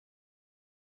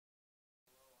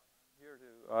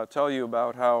to tell you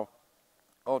about how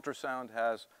ultrasound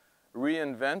has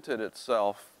reinvented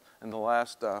itself in the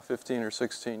last 15 or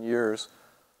 16 years.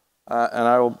 And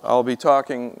I'll be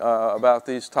talking about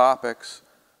these topics,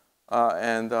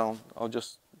 and I'll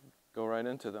just go right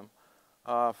into them.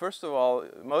 First of all,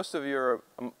 most of you are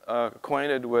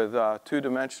acquainted with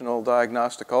two-dimensional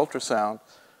diagnostic ultrasound.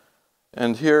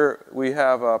 And here we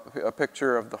have a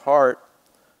picture of the heart.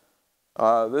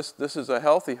 This is a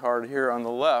healthy heart here on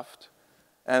the left,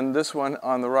 and this one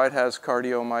on the right has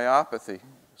cardiomyopathy.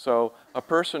 So a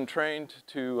person trained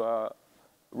to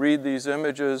read these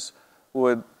images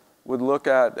would look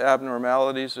at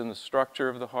abnormalities in the structure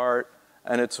of the heart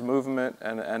and its movement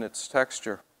and its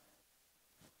texture.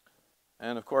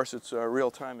 And of course, it's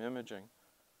real-time imaging.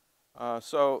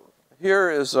 So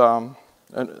here is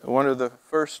one of the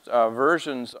first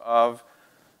versions of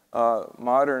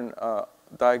modern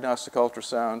diagnostic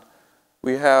ultrasound.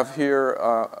 We have here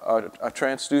a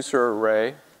transducer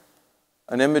array,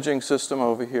 an imaging system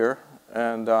over here,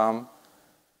 and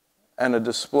a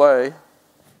display.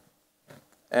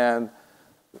 And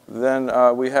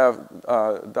then we have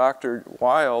Dr.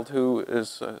 Wild, who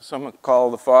is some call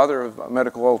the father of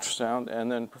medical ultrasound,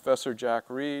 and then Professor Jack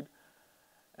Reed.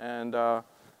 And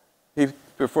he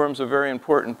performs a very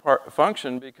important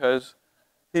function because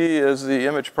he is the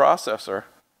image processor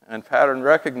and pattern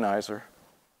recognizer.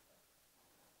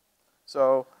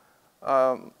 So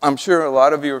I'm sure a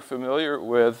lot of you are familiar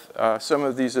with some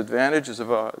of these advantages of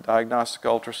a diagnostic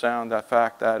ultrasound, that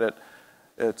fact that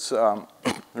it's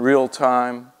real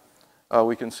time,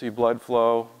 we can see blood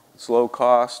flow, it's low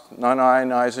cost,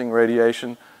 non-ionizing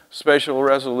radiation, spatial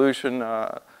resolution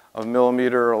of a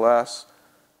millimeter or less,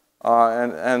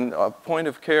 and a point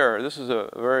of care. This is a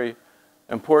very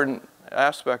important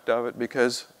aspect of it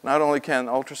because not only can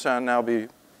ultrasound now be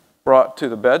brought to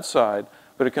the bedside,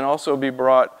 but it can also be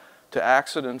brought to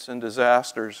accidents and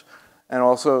disasters, and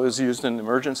also is used in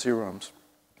emergency rooms.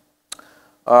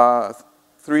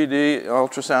 3D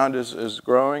ultrasound is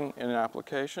growing in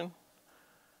application.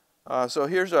 So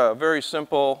here's a very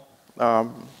simple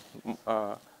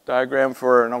diagram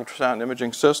for an ultrasound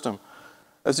imaging system.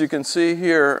 As you can see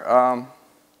here,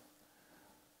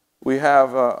 we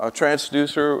have a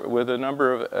transducer with a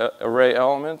number of array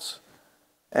elements,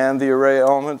 and the array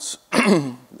elements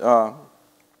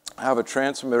have a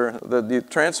transmitter. The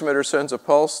transmitter sends a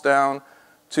pulse down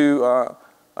to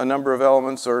a number of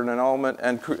elements or an element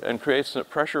and creates a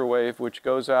pressure wave which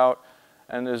goes out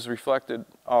and is reflected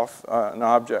off an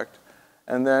object.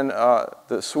 And then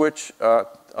the switch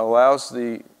allows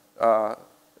the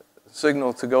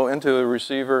signal to go into a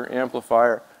receiver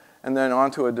amplifier and then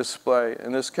onto a display,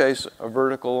 in this case a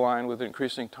vertical line with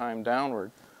increasing time downward.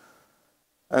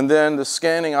 And then the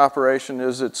scanning operation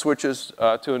is it switches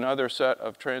to another set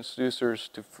of transducers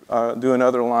to do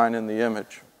another line in the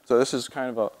image. So this is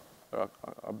kind of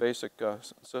a basic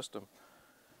system.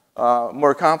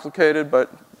 More complicated,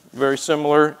 but very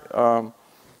similar.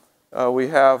 We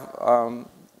have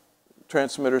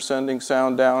transmitter sending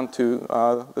sound down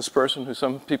to this person who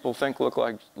some people think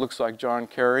looks like John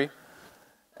Kerry.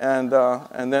 And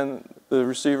then the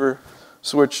receiver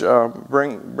switch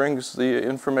brings the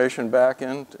information back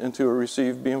into a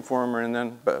receive beamformer and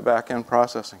then back-end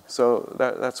processing. So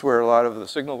that's where a lot of the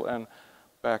signal and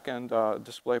back-end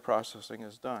display processing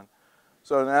is done.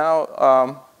 So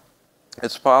now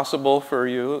it's possible for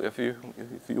you, if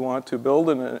you want to build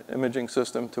an imaging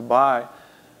system, to buy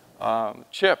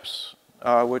chips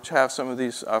which have some of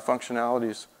these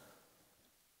functionalities.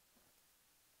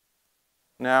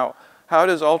 Now, how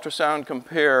does ultrasound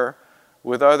compare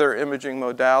with other imaging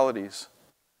modalities?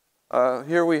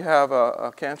 Here we have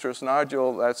a cancerous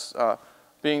nodule that's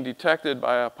being detected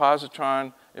by a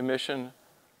positron emission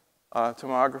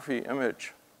tomography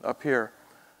image up here.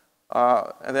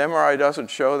 And the MRI doesn't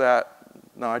show that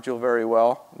nodule very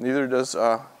well, neither does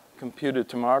a computed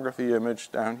tomography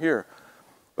image down here.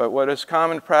 But what is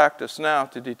common practice now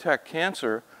to detect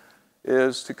cancer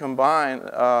is to combine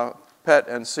PET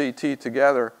and CT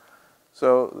together.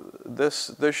 So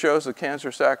this shows the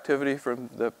cancerous activity from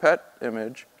the PET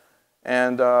image,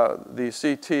 and the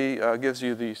CT gives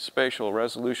you the spatial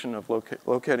resolution of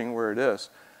locating where it is.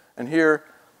 And here,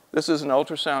 this is an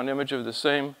ultrasound image of the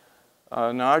same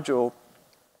nodule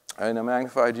in a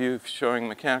magnified view showing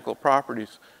mechanical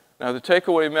properties. Now the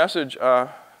takeaway message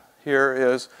here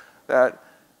is that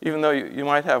even though you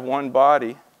might have one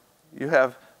body, you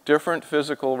have different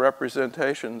physical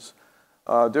representations,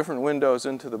 different windows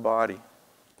into the body.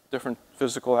 Different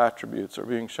physical attributes are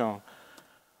being shown.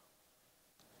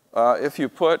 If you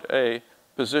put a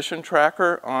position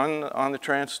tracker on the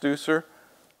transducer,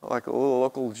 like a little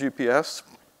local GPS,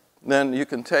 then you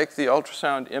can take the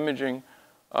ultrasound imaging,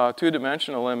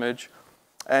 two-dimensional image,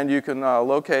 and you can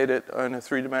locate it in a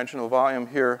three-dimensional volume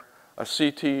here, a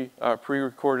CT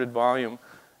pre-recorded volume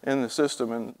in the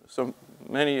system. And so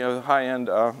many of the high-end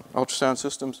ultrasound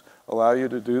systems allow you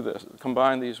to do this,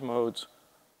 combine these modes.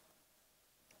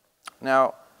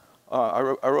 Now, I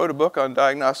wrote a book on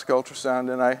diagnostic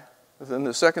ultrasound, and in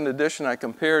the second edition, I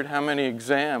compared how many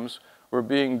exams were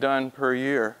being done per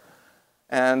year.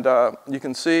 And you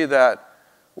can see that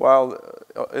while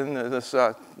in this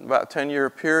about 10-year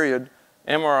period,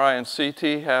 MRI and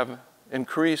CT have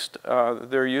increased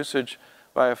their usage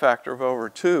by a factor of over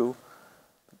 2,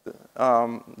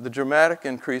 the dramatic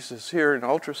increase is here in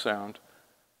ultrasound,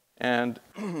 and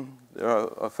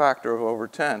a factor of over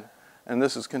 10. And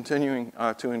this is continuing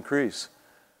to increase.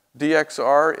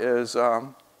 DXR is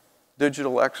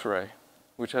digital X-ray,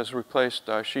 which has replaced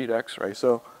sheet X-ray.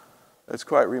 So it's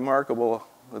quite remarkable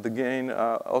the gain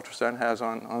ultrasound has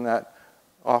on that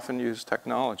often used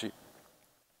technology.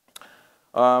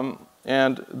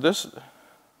 And this,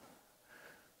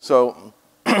 so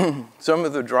some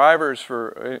of the drivers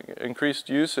for increased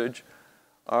usage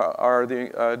are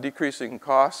the decreasing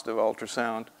cost of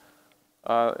ultrasound,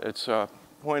 its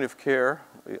point of care,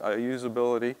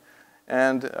 usability,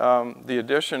 and the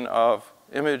addition of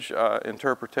image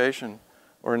interpretation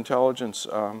or intelligence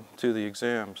to the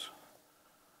exams.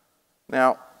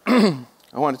 Now, I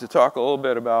wanted to talk a little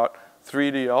bit about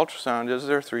 3D ultrasound. Is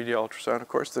there 3D ultrasound? Of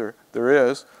course there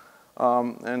is,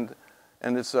 and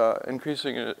it's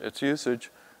increasing its usage.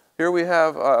 Here we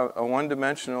have a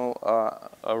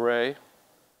one-dimensional array.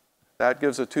 That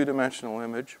gives a two-dimensional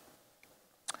image.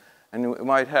 And it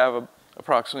might have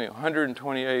approximately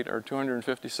 128 or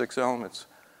 256 elements.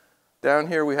 Down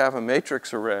here we have a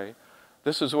matrix array.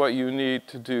 This is what you need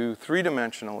to do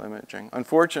three-dimensional imaging.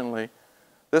 Unfortunately,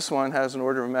 this one has an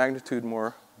order of magnitude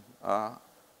more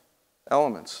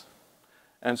elements.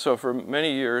 And so for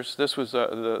many years, this was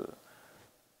the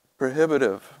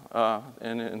prohibitive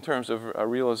in terms of a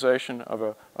realization of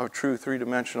a true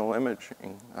three-dimensional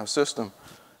imaging system.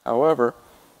 However,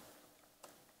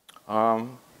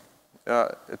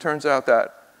 it turns out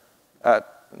that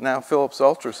at now Philips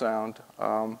Ultrasound,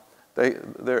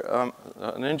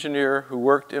 an engineer who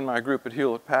worked in my group at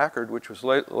Hewlett-Packard, which was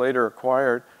later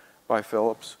acquired by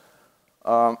Philips,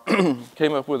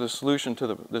 came up with a solution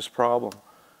to this problem.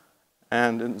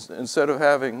 And instead of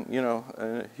having,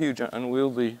 a huge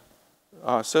unwieldy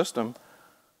system,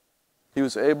 he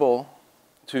was able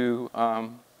to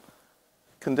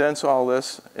condense all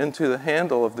this into the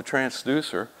handle of the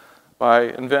transducer by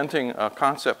inventing a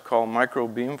concept called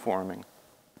microbeamforming,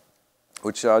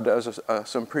 which does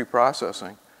some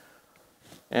pre-processing.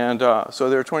 And so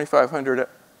there are 2,500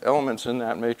 elements in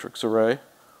that matrix array.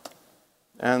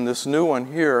 And this new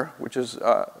one here, which is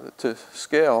to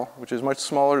scale, which is much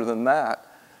smaller than that,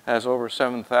 has over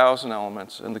 7,000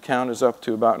 elements, and the count is up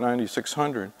to about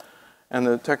 9,600. And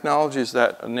the technologies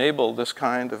that enable this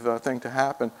kind of thing to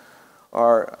happen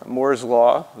are Moore's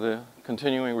law, the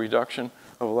continuing reduction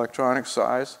of electronic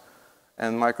size,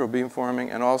 and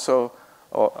microbeamforming, and also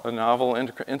a novel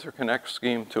interconnect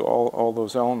scheme to all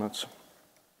those elements.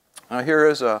 Here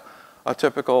is a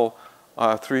typical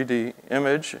 3D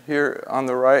image. Here on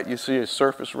the right, you see a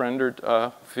surface-rendered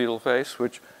fetal face,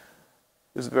 which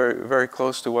is very, very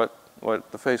close to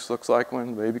what the face looks like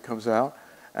when the baby comes out,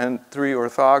 and 3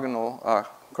 orthogonal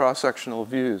cross-sectional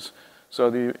views. So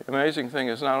the amazing thing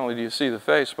is not only do you see the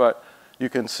face, but you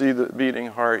can see the beating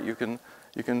heart, you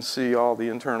can see all the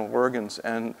internal organs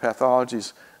and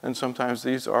pathologies, and sometimes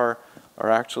these are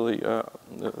actually, the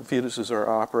fetuses are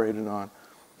operated on.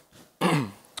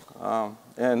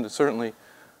 And certainly,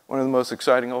 one of the most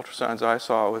exciting ultrasounds I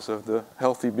saw was of the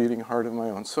healthy beating heart of my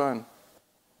own son.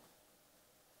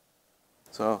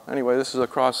 So anyway, this is a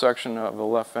cross-section of the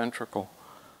left ventricle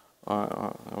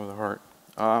of the heart.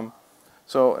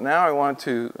 So now I want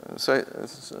to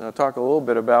talk a little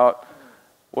bit about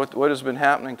what has been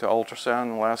happening to ultrasound in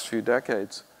the last few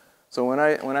decades. So when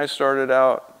I started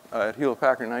out at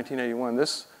Hewlett-Packard in 1981,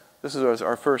 this was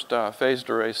our first phased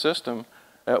array system.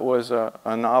 It was a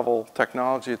novel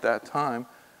technology at that time,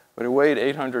 but it weighed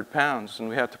 800 pounds, and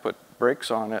we had to put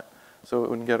brakes on it so it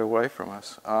wouldn't get away from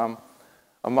us.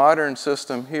 A modern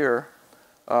system here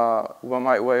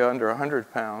might weigh under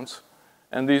 100 pounds,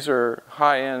 and these are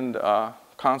high-end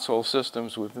console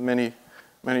systems with many,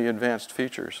 many advanced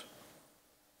features.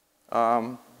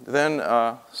 Then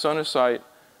Sonosite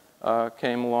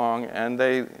came along, and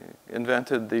they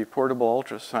invented the portable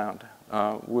ultrasound,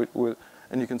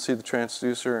 and you can see the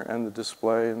transducer and the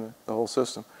display and the whole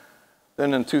system.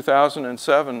 Then in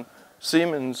 2007,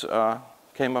 Siemens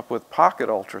came up with pocket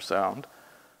ultrasound.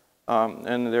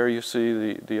 And there you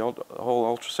see the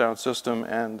whole ultrasound system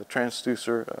and the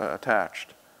transducer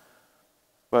attached.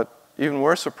 But even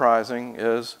more surprising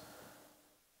is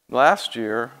last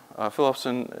year, Philips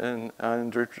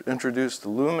introduced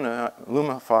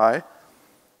Lumify,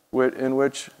 in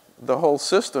which the whole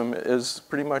system is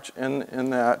pretty much in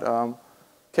that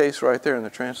case right there in the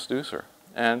transducer.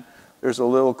 And there's a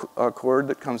little cord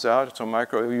that comes out. It's a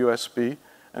micro USB,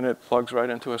 and it plugs right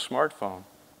into a smartphone.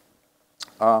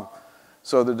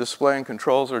 So the display and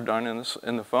controls are done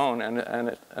in the phone, and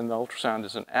the ultrasound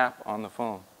is an app on the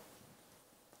phone.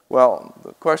 Well,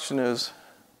 the question is,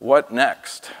 what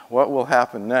next? What will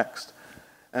happen next?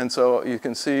 And so you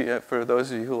can see, for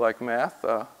those of you who like math,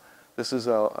 this is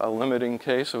a limiting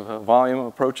case of a volume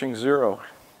approaching 0.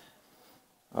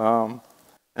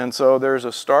 And so there's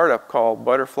a startup called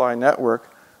Butterfly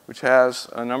Network, which has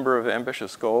a number of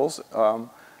ambitious goals.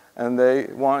 And they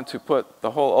want to put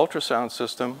the whole ultrasound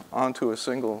system onto a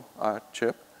single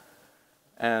chip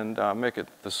and make it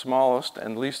the smallest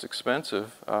and least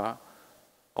expensive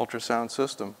ultrasound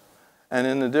system. And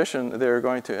in addition, they're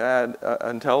going to add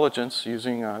intelligence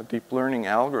using deep learning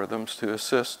algorithms to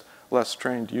assist less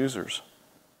trained users.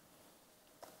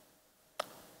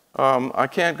 I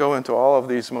can't go into all of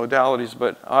these modalities,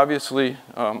 but obviously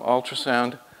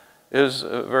ultrasound is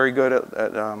very good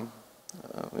at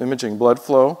imaging blood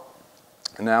flow,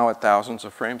 now at thousands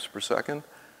of frames per second.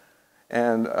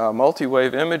 And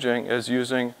multi-wave imaging is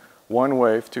using one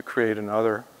wave to create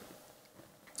another.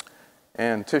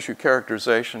 And tissue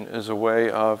characterization is a way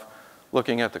of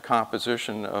looking at the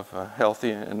composition of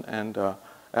healthy and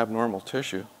abnormal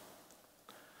tissue.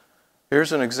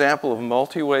 Here's an example of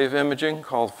multi-wave imaging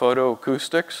called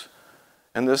photoacoustics.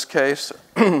 In this case,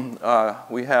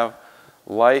 we have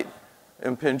light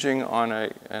impinging on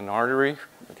an artery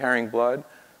carrying blood.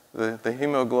 The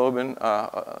hemoglobin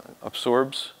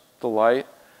absorbs the light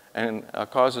and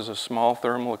causes a small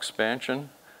thermal expansion,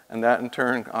 and that in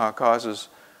turn causes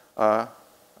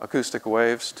acoustic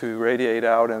waves to radiate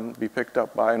out and be picked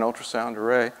up by an ultrasound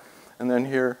array. And then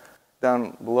here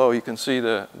down below you can see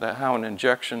how an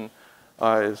injection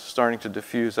is starting to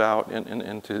diffuse out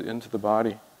into the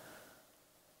body.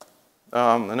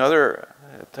 Another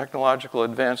technological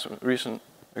recent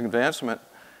advancement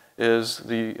is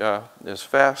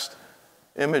fast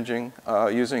imaging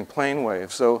using plane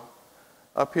waves. So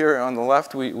up here on the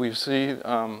left, we see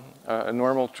a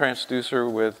normal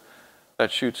transducer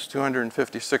that shoots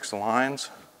 256 lines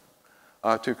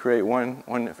to create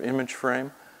one image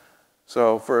frame.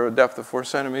 So for a depth of 4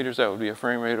 centimeters, that would be a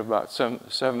frame rate of about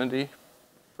 70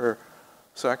 per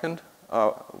second.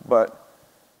 But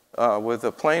with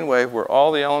a plane wave where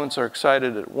all the elements are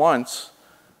excited at once,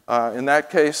 in that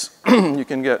case, you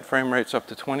can get frame rates up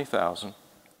to 20,000.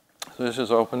 So this has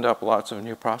opened up lots of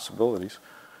new possibilities.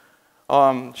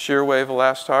 Shear wave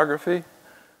elastography.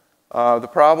 The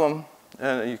problem,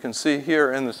 and you can see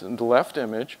here in the left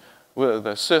image, with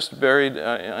a cyst buried in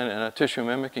a tissue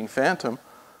mimicking phantom,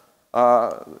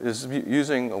 is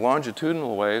using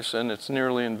longitudinal waves, and it's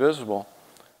nearly invisible.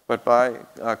 But by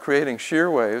creating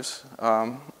shear waves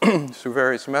through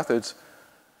various methods,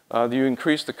 you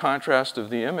increase the contrast of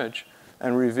the image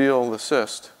and reveal the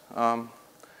cyst. And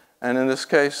in this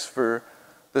case, for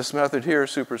this method here,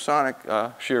 supersonic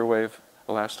shear wave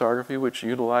elastography, which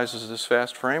utilizes this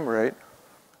fast frame rate,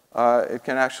 it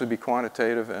can actually be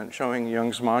quantitative and showing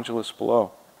Young's modulus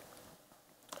below.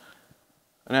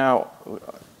 Now,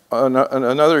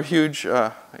 another huge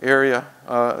area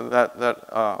that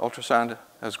ultrasound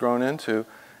has grown into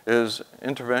is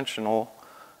interventional,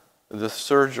 the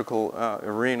surgical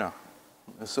arena.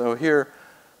 So here,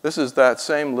 this is that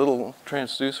same little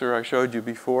transducer I showed you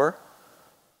before,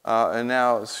 and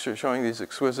now it's showing these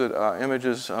exquisite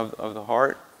images of the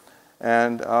heart.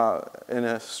 And in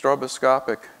a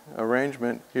stroboscopic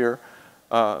arrangement here,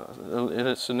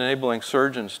 it's enabling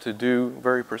surgeons to do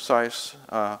very precise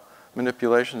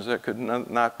manipulations that could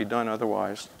not be done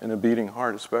otherwise, in a beating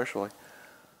heart especially.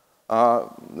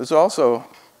 There's also,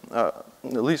 at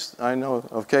least I know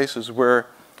of cases where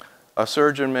a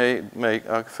surgeon may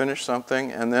finish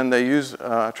something and then they use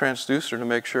a transducer to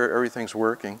make sure everything's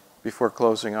working before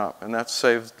closing up, and that's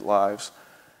saved lives.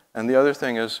 And the other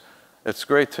thing is, it's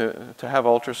great to have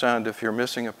ultrasound if you're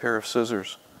missing a pair of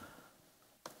scissors.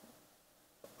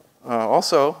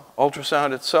 Also,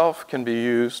 ultrasound itself can be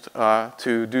used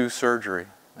to do surgery.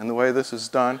 And the way this is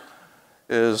done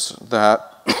is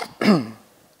that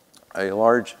a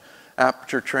large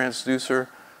aperture transducer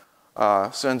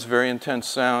sends very intense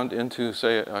sound into,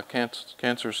 say, a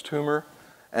cancerous tumor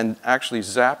and actually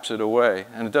zaps it away.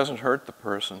 And it doesn't hurt the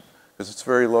person, because it's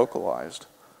very localized.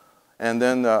 And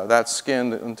then that's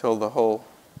skinned until the whole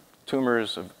tumor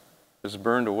is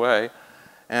burned away.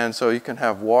 And so you can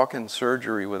have walk-in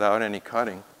surgery without any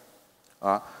cutting.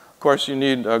 Of course, you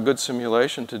need a good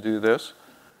simulation to do this.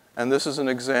 And this is an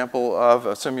example of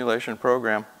a simulation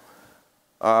program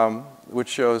which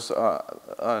shows a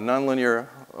nonlinear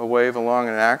wave along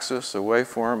an axis, a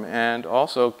waveform, and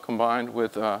also combined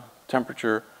with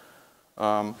temperature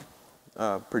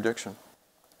prediction.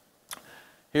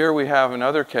 Here we have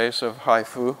another case of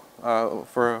HIFU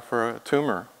for a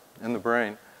tumor in the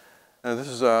brain. Now, this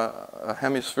is a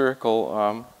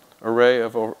hemispherical array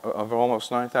of almost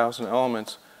 9,000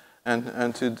 elements.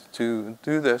 And to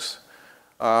do this,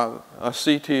 a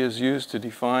CT is used to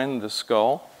define the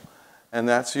skull, and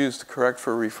that's used to correct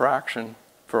for refraction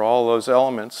for all those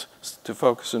elements to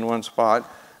focus in one spot.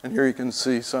 And here you can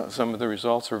see some of the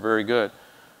results are very good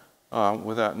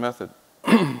with that method.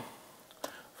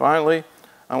 Finally,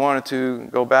 I wanted to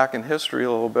go back in history a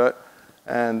little bit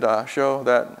and show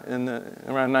that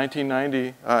around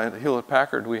 1990 at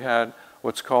Hewlett-Packard, we had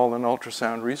what's called an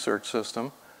ultrasound research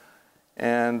system.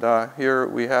 And here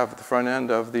we have the front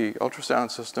end of the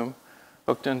ultrasound system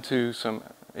hooked into some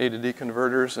A to D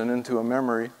converters and into a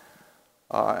memory,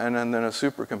 and then a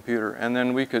supercomputer. And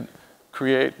then we could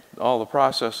create all the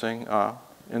processing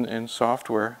in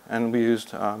software, and we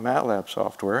used MATLAB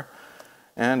software.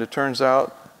 And it turns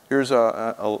out, here's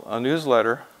a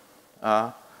newsletter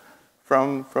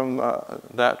from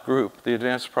that group, the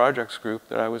Advanced Projects group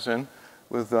that I was in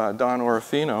with Don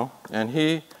Orofino, and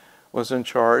he was in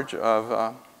charge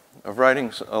of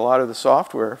writing a lot of the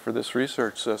software for this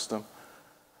research system.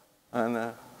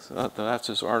 And so that's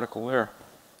his article there.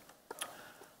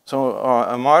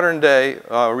 So modern day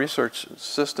research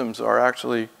systems are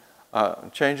actually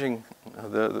changing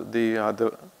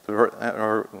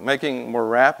or making more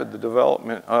rapid the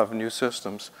development of new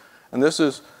systems. And this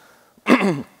is,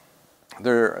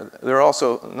 they're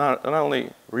also not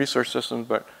only research systems,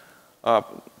 but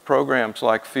programs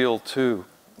like Field 2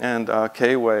 and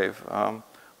K-Wave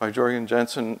by Jorgen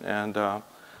Jensen and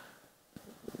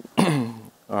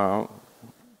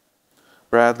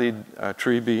Bradley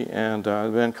Treby and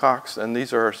Ben Cox. And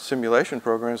these are simulation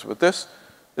programs, but this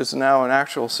is now an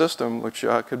actual system which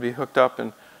could be hooked up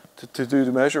and to do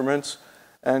the measurements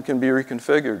and can be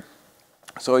reconfigured.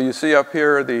 So you see up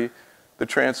here the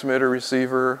transmitter,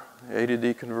 receiver, A to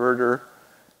D converter,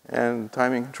 and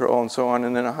timing control and so on,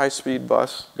 and then a high-speed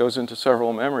bus goes into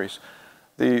several memories.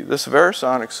 This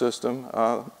Verisonic system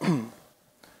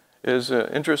is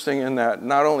interesting in that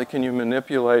not only can you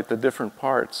manipulate the different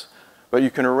parts, but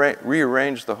you can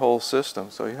rearrange the whole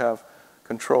system, so you have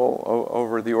control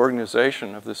over the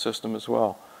organization of the system as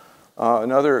well.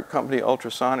 Another company,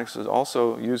 Ultrasonics,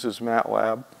 also uses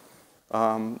MATLAB,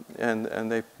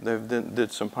 and they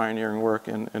did some pioneering work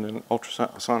in an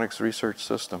ultrasonics research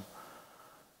system.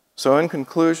 So in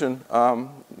conclusion,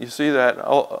 you see that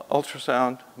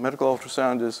medical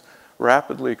ultrasound is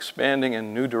rapidly expanding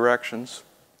in new directions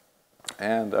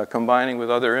and combining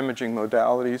with other imaging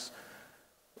modalities,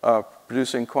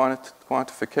 producing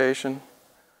quantification.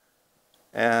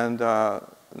 And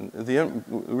the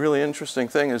really interesting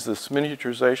thing is this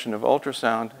miniaturization of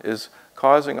ultrasound is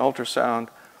causing ultrasound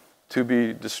to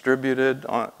be distributed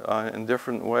in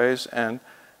different ways and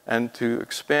to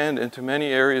expand into many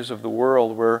areas of the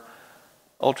world where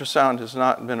ultrasound has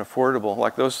not been affordable.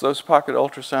 Like those pocket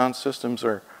ultrasound systems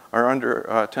are under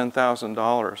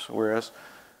 $10,000, whereas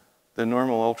the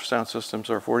normal ultrasound systems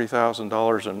are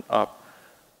 $40,000 and up.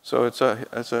 So it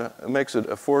makes it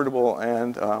affordable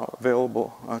and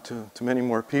available to many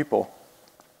more people.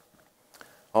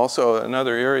 Also,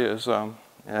 another area is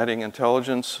adding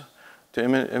intelligence to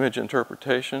image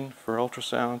interpretation for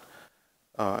ultrasound,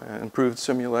 improved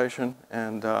simulation,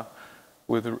 and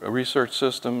with research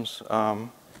systems,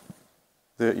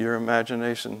 your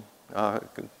imagination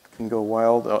can go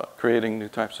wild, creating new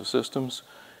types of systems.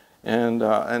 And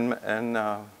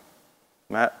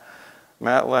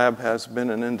MATLAB has been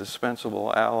an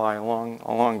indispensable ally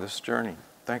along this journey.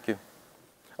 Thank you.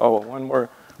 Oh, one more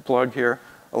plug here.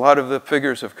 A lot of the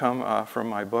figures have come from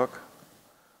my book,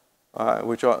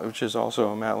 which is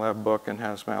also a MATLAB book and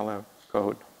has MATLAB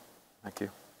code. Thank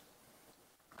you.